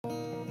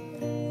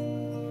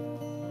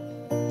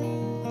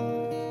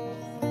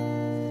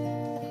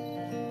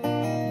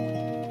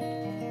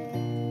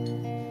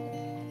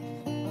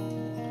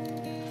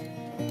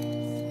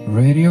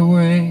radio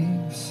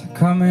waves are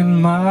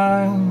coming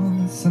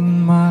miles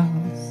and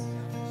miles,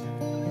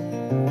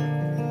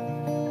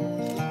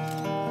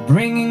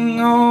 bringing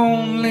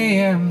only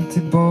empty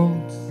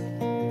boats.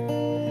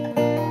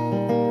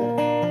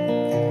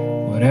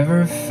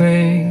 Whatever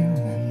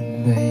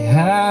failing they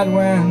had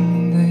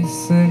when they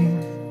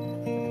sailed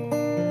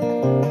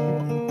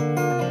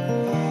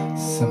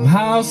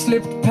somehow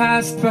slipped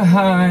past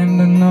behind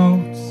the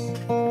notes.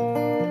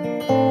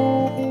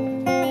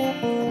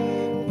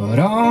 But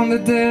on the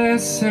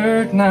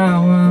desert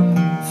now I'm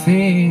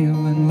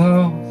feeling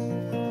lost.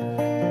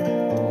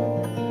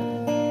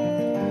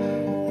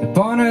 The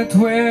bonnet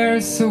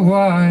wears a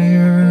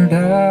wired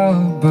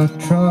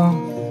albatross,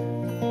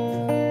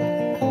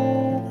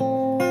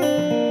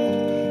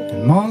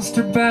 and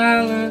monster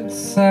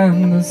ballads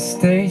and the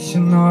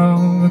station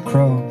of a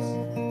cross.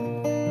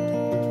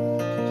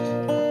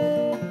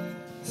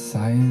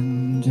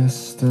 Sighing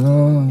just a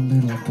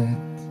little bit,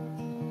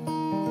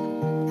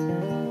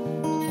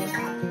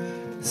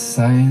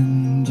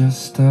 sighing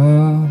just a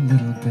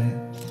little bit.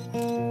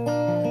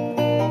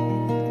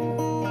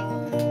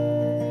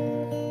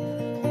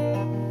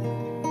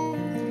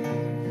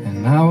 And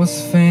I was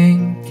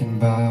thinking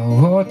about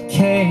what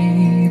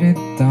Kate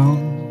had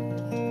done,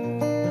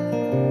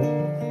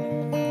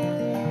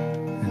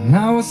 and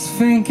I was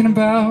thinking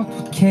about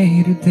what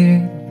Kate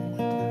did,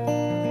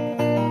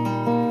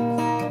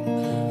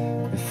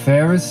 the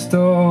fairest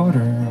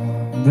daughter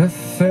of the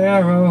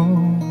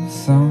Pharaoh's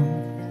son,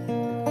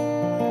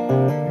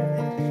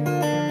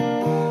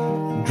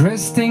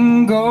 dressed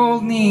in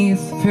gold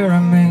neath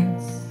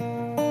pyramids.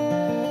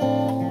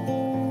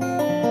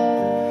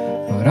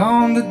 But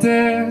on the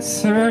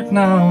desert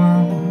now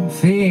I'm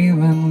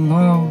feeling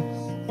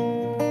lost.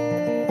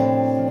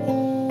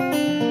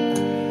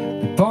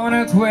 The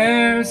bonnet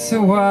wears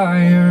a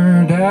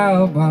wired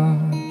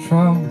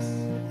albatross,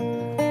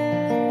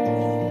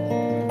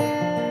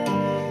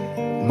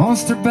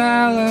 monster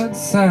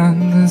ballads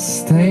and the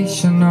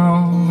station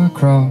of a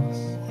cross.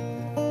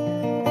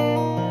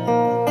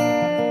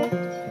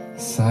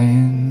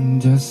 Sighing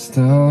just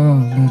a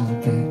little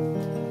bit,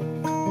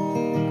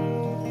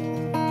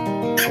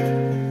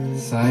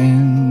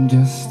 sighing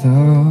just a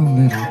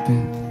little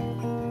bit.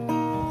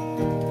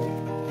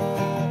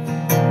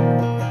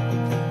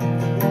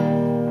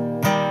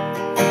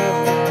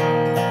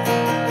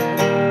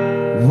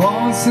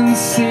 Ones and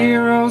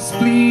zeros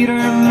bleed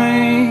her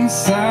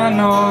mesa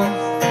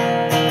noise,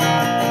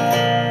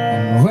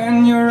 and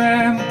when you're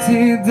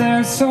empty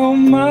there's so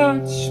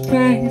much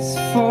space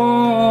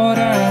for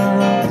them.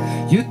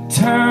 You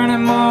turn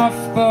him off,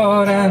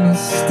 but in a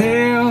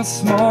still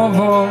small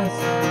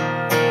voice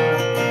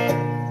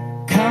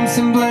comes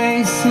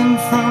emblazoned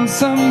from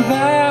some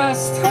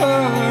vast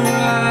horizon.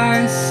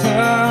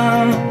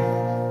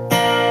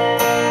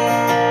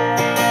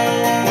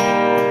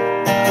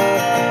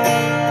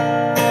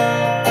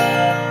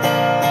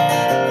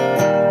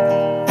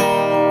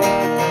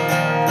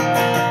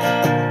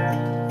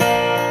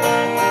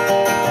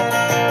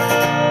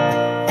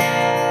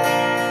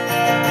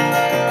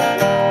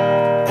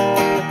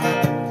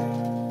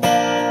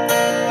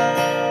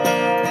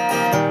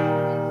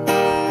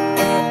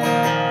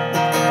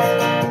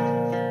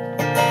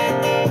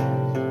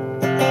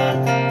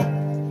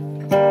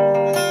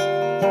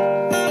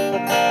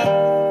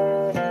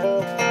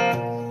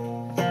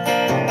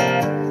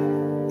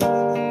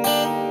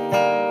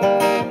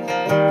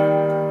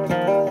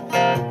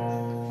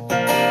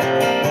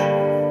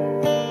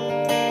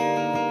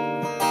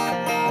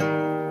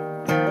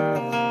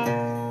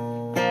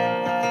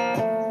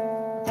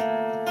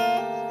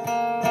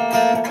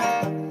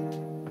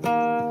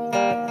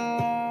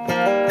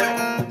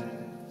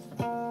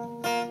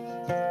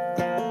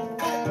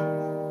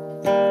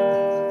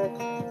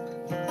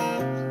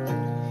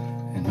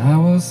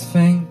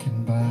 Thinking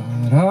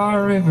about our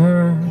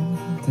river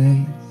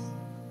days,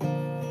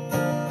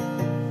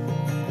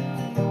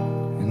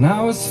 and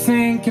I was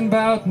thinking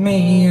about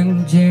me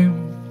and Jim,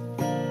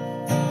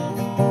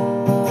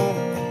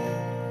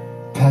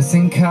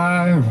 passing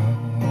Cairo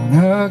on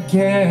a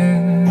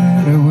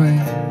getaway,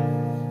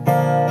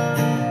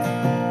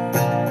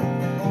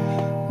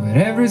 with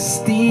every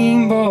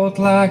steamboat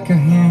like a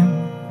hymn.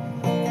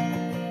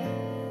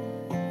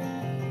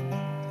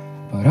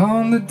 But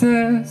on the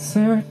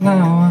desert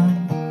now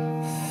I'm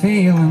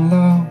feeling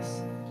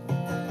lost.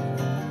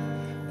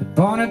 The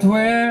bonnet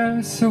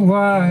wears a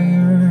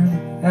wired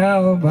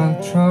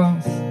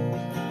albatross,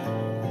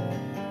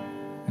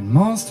 and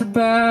monster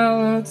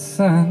ballads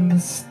and the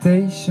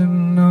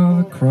station of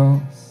a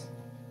cross.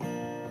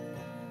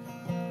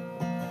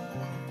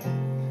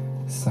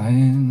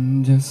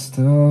 Sighing just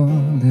a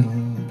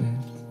little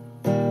bit,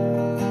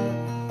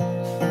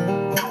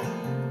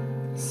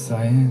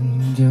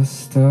 sighing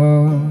just a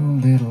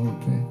little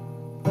bit,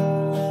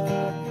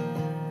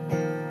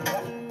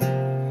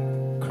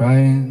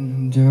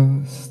 crying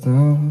just a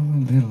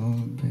little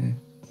bit.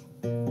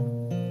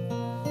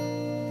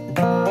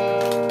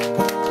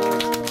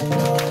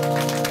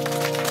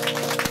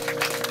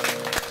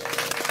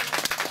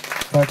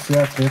 Tack så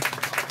hjärtligt.